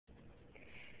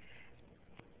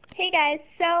Hey guys,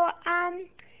 so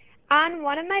on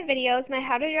one of my videos, my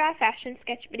How to Draw a Fashion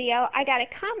Sketch video, I got a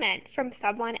comment from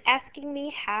someone asking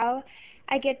me how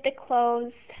I get the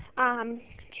clothes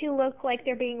to look like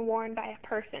they're being worn by a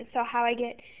person. So how I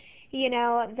get,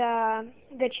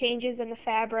 the changes in the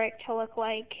fabric to look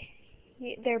like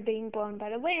they're being blown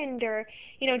by the wind, or,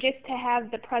 just to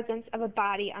have the presence of a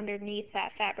body underneath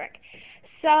that fabric.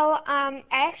 So I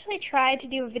actually tried to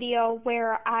do a video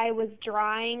where I was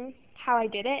drawing how I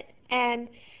did it, and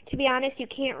to be honest, you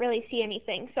can't really see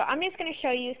anything. So I'm just going to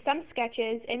show you some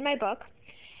sketches in my book,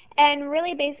 and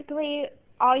really basically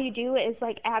all you do is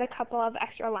add a couple of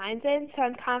extra lines in, so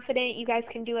I'm confident you guys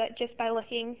can do it just by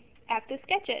looking at the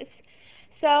sketches.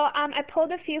 So I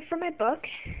pulled a few from my book,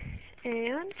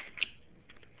 and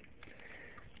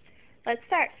let's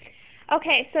start.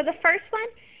 Okay, so the first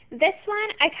one, this one,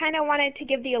 I kind of wanted to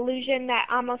give the illusion that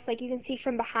almost like you can see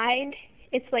from behind,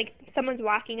 it's like someone's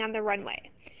walking on the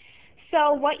runway.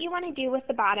 So what you want to do with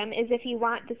the bottom is, if you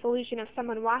want this illusion of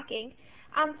someone walking,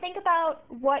 think about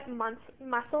what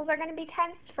muscles are going to be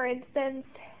tensed. For instance,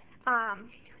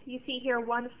 you see here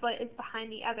one foot is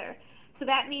behind the other. So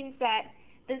that means that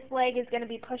this leg is going to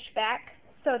be pushed back,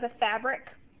 so the fabric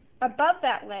above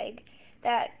that leg,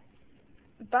 that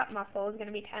butt muscle, is going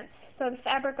to be tense. So the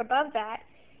fabric above that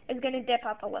is going to dip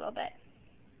up a little bit.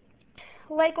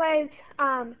 Likewise,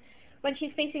 when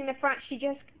she's facing the front, she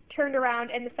just turned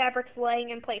around and the fabric's laying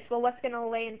in place. Well, what's going to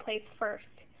lay in place first?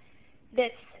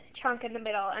 This chunk in the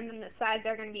middle, and then the sides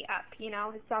are going to be up.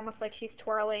 It's almost like she's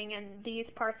twirling, and these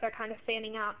parts are kind of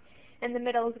fanning out, and the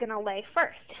middle is going to lay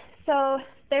first. So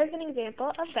there's an example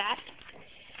of that.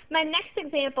 My next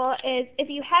example is, if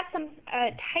you have some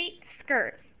tight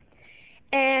skirt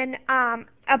and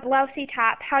a blousey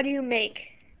top, how do you make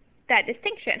that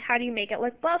distinction? How do you make it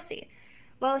look blousey?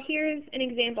 Well, here's an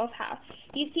example of how.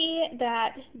 You see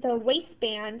that the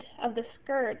waistband of the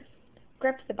skirt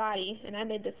grips the body, and I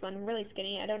made this one really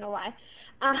skinny, I don't know why.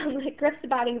 It grips the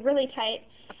body really tight,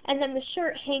 and then the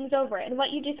shirt hangs over it. And what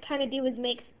you just kind of do is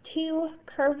make two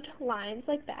curved lines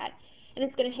like that, and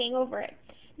it's going to hang over it.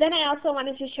 Then I also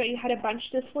wanted to show you how to bunch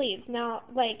the sleeves. Now,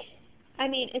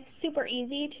 it's super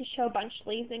easy to show bunched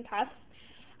sleeves and cuffs.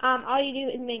 All you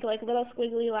do is make little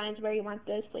squiggly lines where you want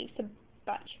the sleeves to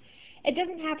bunch. It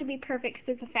doesn't have to be perfect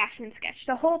because it's a fashion sketch.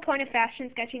 The whole point of fashion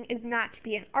sketching is not to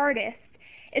be an artist.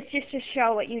 It's just to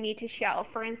show what you need to show.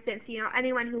 For instance,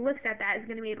 anyone who looks at that is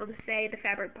going to be able to say the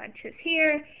fabric bunches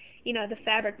here, the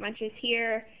fabric bunches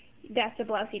here, that's a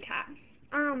blousey top.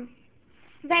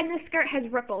 Then the skirt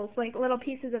has ripples, like little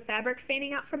pieces of fabric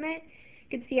fanning out from it.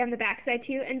 You can see on the back side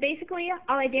too. And basically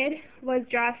all I did was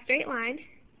draw a straight line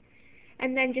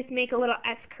and then just make a little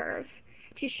S curve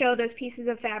to show those pieces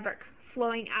of fabric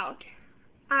flowing out.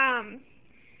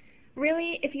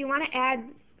 Really, if you want to add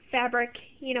fabric,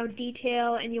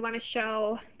 detail, and you want to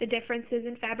show the differences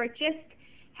in fabric, just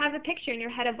have a picture in your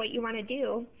head of what you want to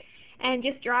do, and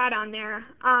just draw it on there.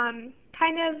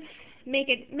 Kind of make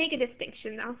a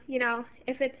distinction though.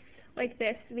 If it's like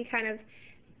this, we kind of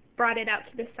brought it out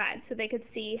to the side so they could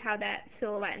see how that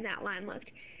silhouette and that line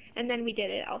looked, and then we did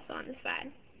it also on the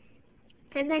side.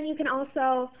 And then you can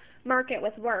also mark it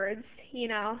with words.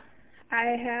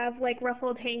 I have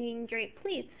ruffled hanging draped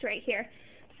pleats right here.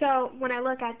 So when I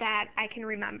look at that, I can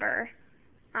remember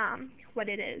what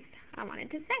it is I wanted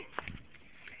to say.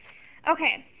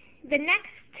 Okay, the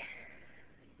next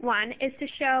one is to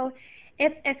show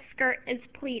if a skirt is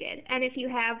pleated, and if you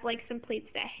have some pleats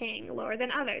that hang lower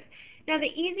than others. Now the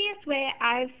easiest way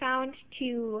I've found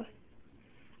to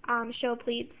show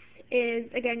pleats is,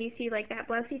 again, you see that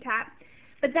blousey top,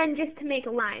 but then just to make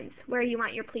lines where you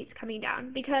want your pleats coming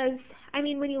down. Because,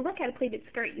 when you look at a pleated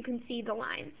skirt, you can see the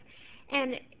lines.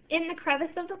 And in the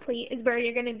crevice of the pleat is where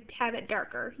you're going to have it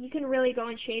darker. You can really go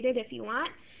and shade it if you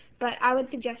want, but I would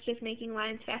suggest just making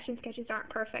lines. Fashion sketches aren't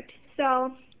perfect.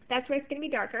 So that's where it's going to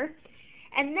be darker.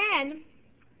 And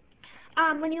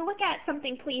then, when you look at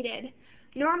something pleated,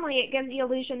 normally it gives the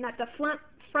illusion that the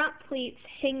front pleats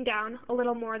hang down a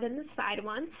little more than the side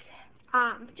ones,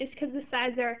 just because the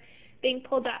sides are being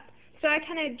pulled up. So I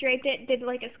kind of draped it, did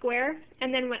a square,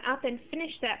 and then went up and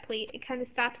finished that pleat. It kind of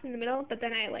stops in the middle, but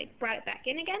then I brought it back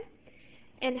in again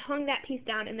and hung that piece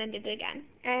down and then did it again.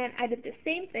 And I did the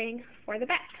same thing for the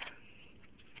back.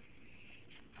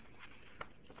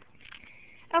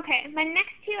 Okay, my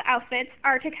next two outfits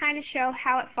are to kind of show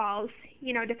how it falls,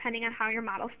 depending on how your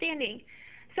model's standing.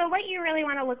 So what you really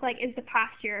want to look like is the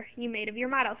posture you made of your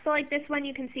model. So this one,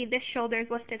 you can see this shoulder's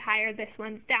lifted higher, this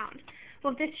one's down.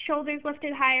 Well, if this shoulder's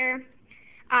lifted higher,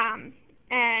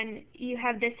 and you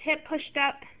have this hip pushed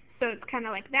up, so it's kind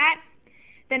of like that,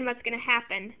 then what's going to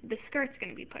happen? The skirt's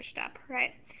going to be pushed up,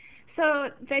 right? So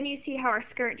then you see how our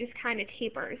skirt just kind of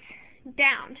tapers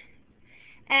down.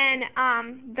 And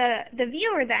the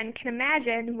viewer then can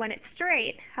imagine when it's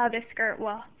straight how this skirt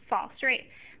will fall straight,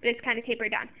 but it's kind of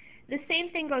tapered down. The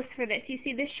same thing goes for this. You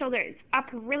see this shoulder is up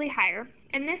really higher,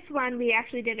 and this one we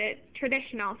actually did it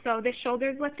traditional. So this shoulder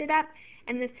is lifted up,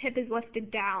 and this hip is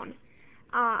lifted down.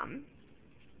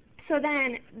 So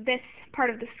then this part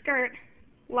of the skirt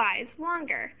lies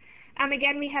longer.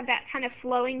 Again, we have that kind of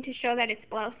flowing to show that it's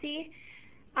blousy.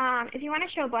 If you want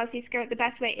to show a blousy skirt, the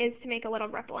best way is to make a little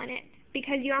ripple in it,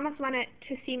 because you almost want it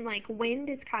to seem like wind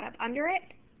is caught up under it,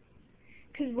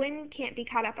 because wind can't be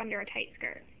caught up under a tight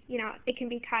skirt. You know, it can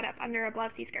be caught up under a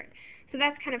blousy skirt. So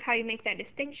that's kind of how you make that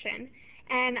distinction.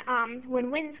 And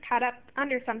when wind's caught up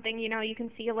under something, you know, you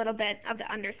can see a little bit of the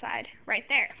underside right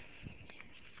there.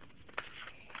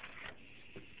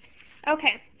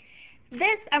 Okay,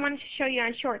 this I wanted to show you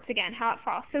on shorts again, how it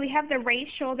falls. So we have the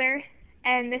raised shoulder,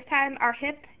 and this time our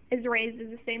hip is raised as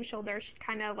the same shoulder. It's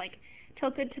kind of like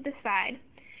tilted to the side.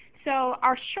 So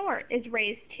our short is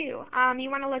raised too. You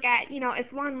want to look at, you know, if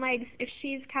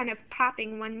she's kind of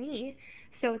popping one knee,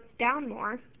 so it's down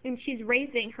more, and she's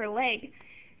raising her leg,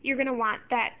 you're going to want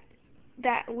that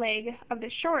leg of the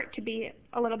short to be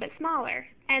a little bit smaller.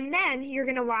 And then you're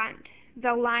going to want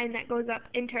the line that goes up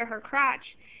into her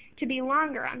crotch to be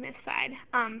longer on this side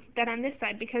than on this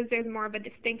side, because there's more of a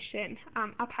distinction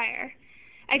up higher.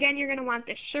 Again, you're going to want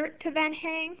the shirt to then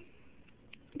hang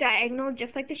diagonal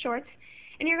just like the shorts,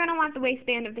 and you're going to want the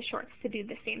waistband of the shorts to do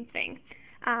the same thing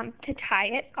to tie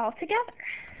it all together.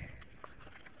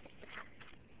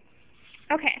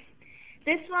 Okay,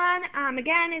 this one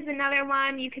again is another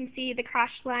one. You can see the crotch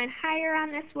line higher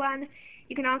on this one.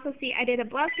 You can also see I did a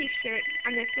blousy shirt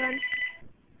on this one.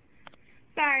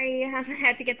 Sorry, I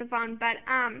had to get the phone, but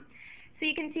so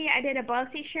you can see I did a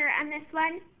blousy shirt on this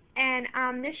one, and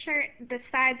this shirt, the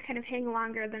sides kind of hang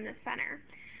longer than the center.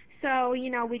 So, you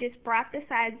know, we just brought the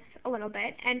sides a little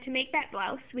bit, and to make that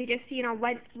blouse, we just, you know,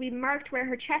 we marked where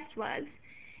her chest was,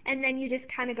 and then you just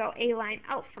kind of go A-line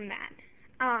out from that.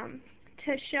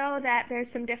 To show that there's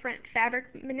some different fabric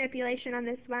manipulation on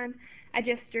this one, I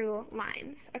just drew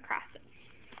lines across it.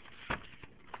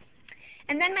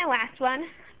 And then my last one,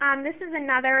 this is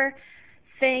another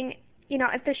thing, you know,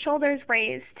 if the shoulder's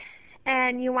raised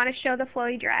and you want to show the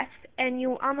flowy dress, and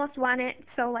you almost want it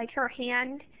so like her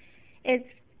hand is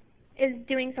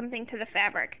doing something to the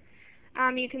fabric.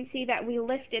 You can see that we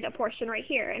lifted a portion right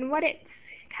here, and what it's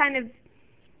kind of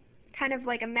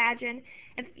like, imagine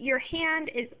if your hand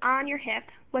is on your hip,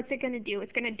 what's it going to do?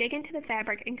 It's going to dig into the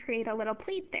fabric and create a little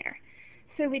pleat there.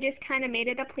 So we just kind of made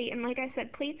it a pleat, and like I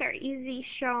said, pleats are easy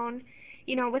shown,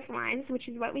 you know, with lines, which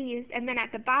is what we used, and then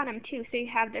at the bottom too, so you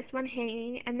have this one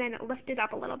hanging and then lifted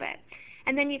up a little bit.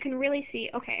 And then you can really see,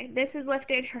 okay, this is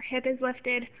lifted, her hip is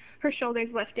lifted, her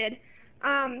shoulder's lifted.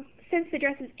 Since the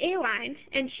dress is A-line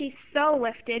and she's so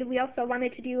lifted, we also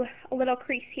wanted to do a little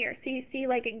crease here. So you see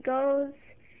like it goes,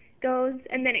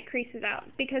 and then it creases out,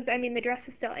 because, I mean, the dress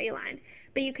is still A-line.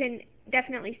 But you can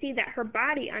definitely see that her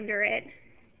body under it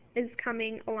is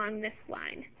coming along this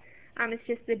line. It's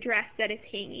just the dress that is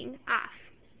hanging off.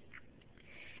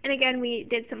 And again, we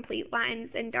did some pleat lines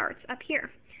and darts up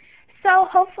here. So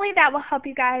hopefully that will help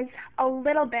you guys a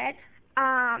little bit.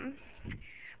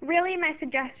 Really, my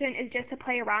suggestion is just to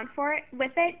play around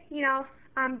with it. You know,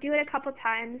 do it a couple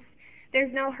times.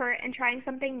 There's no hurt in trying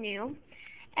something new.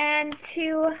 And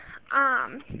to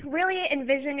really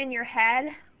envision in your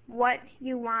head what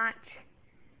you want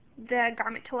the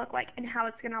garment to look like and how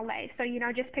it's going to lay. So, you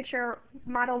know, just picture a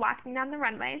model walking down the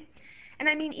runway. And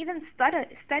I mean, even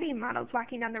study models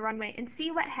walking down the runway and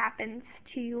see what happens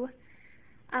to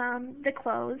the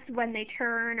clothes when they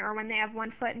turn or when they have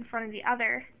one foot in front of the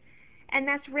other. And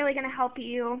that's really going to help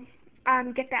you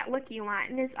get that look you want.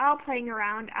 And it's all playing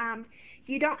around.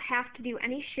 You don't have to do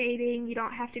any shading. You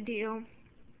don't have to do,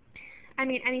 I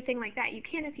mean, anything like that. You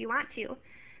can if you want to.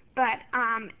 But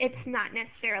it's not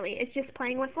necessarily. It's just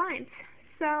playing with lines.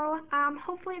 So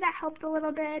hopefully that helped a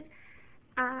little bit.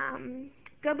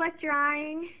 Good luck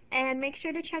drawing, and make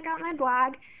sure to check out my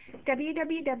blog,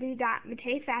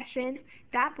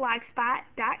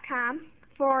 www.matteifashion.blogspot.com,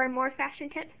 for more fashion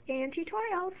tips and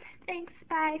tutorials. Thanks.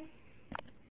 Bye.